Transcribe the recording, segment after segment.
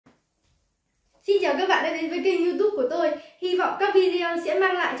chào các bạn đã đến với kênh YouTube của tôi. Hy vọng các video sẽ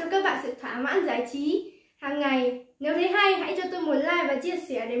mang lại cho các bạn sự thỏa mãn giải trí hàng ngày. Nếu thấy hay, hãy cho tôi một like và chia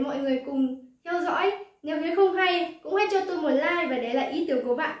sẻ để mọi người cùng theo dõi. Nếu thấy không hay, cũng hãy cho tôi một like và để lại ý tưởng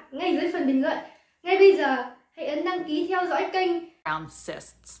của bạn ngay dưới phần bình luận. Ngay bây giờ, hãy ấn đăng ký theo dõi kênh. Round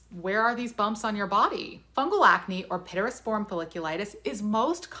cysts. Where are these bumps on your body? Fungal acne or pityriform folliculitis is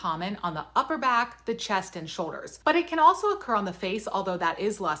most common on the upper back, the chest, and shoulders, but it can also occur on the face, although that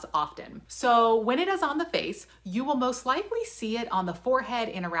is less often. So when it is on the face, you will most likely see it on the forehead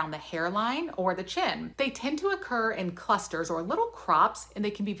and around the hairline or the chin. They tend to occur in clusters or little crops, and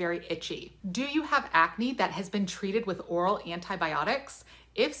they can be very itchy. Do you have acne that has been treated with oral antibiotics?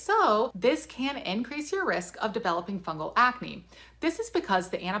 If so, this can increase your risk of developing fungal acne. This is because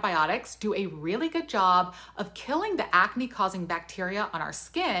the antibiotics do a really good job of killing the acne-causing bacteria on our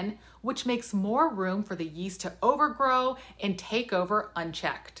skin, which makes more room for the yeast to overgrow and take over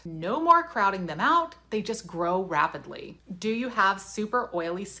unchecked. No more crowding them out, they just grow rapidly. Do you have super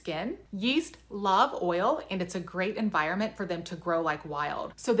oily skin? Yeast love oil, and it's a great environment for them to grow like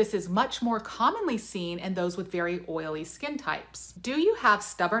wild. So this is much more commonly seen in those with very oily skin types. Do you have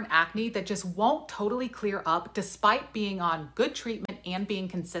stubborn acne that just won't totally clear up despite being on good treatment and being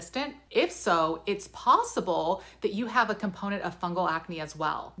consistent? If so, it's possible that you have a component of fungal acne as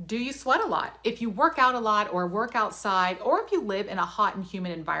well. Do you sweat a lot? If you work out a lot or work outside, or if you live in a hot and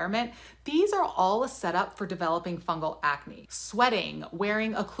humid environment, these are all a setup for developing fungal acne. Sweating,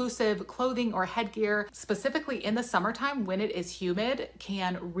 wearing occlusive clothing or headgear, specifically in the summertime when it is humid,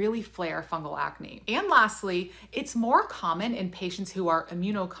 can really flare fungal acne. And lastly, it's more common in patients who are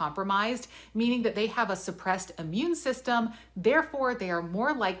immunocompromised, meaning that they have a suppressed immune system, therefore they are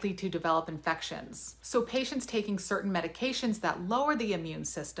more likely to develop infections. So patients taking certain medications that lower the immune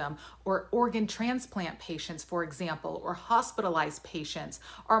system, or organ transplant patients, for example, or hospitalized patients,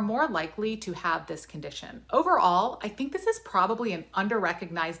 are more likely to have this condition. Overall, I think this is probably an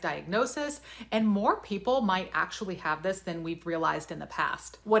under-recognized diagnosis, and more people might actually have this than we've realized in the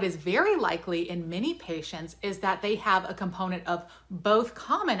past. What is very likely in many patients is that they have a component of both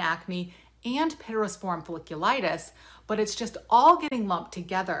common acne and pityriform folliculitis, but it's just all getting lumped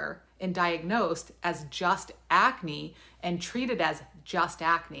together and diagnosed as just acne and treated as just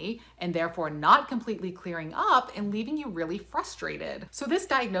acne, and therefore not completely clearing up and leaving you really frustrated. So this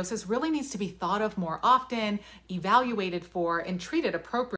diagnosis really needs to be thought of more often, evaluated for, and treated appropriately.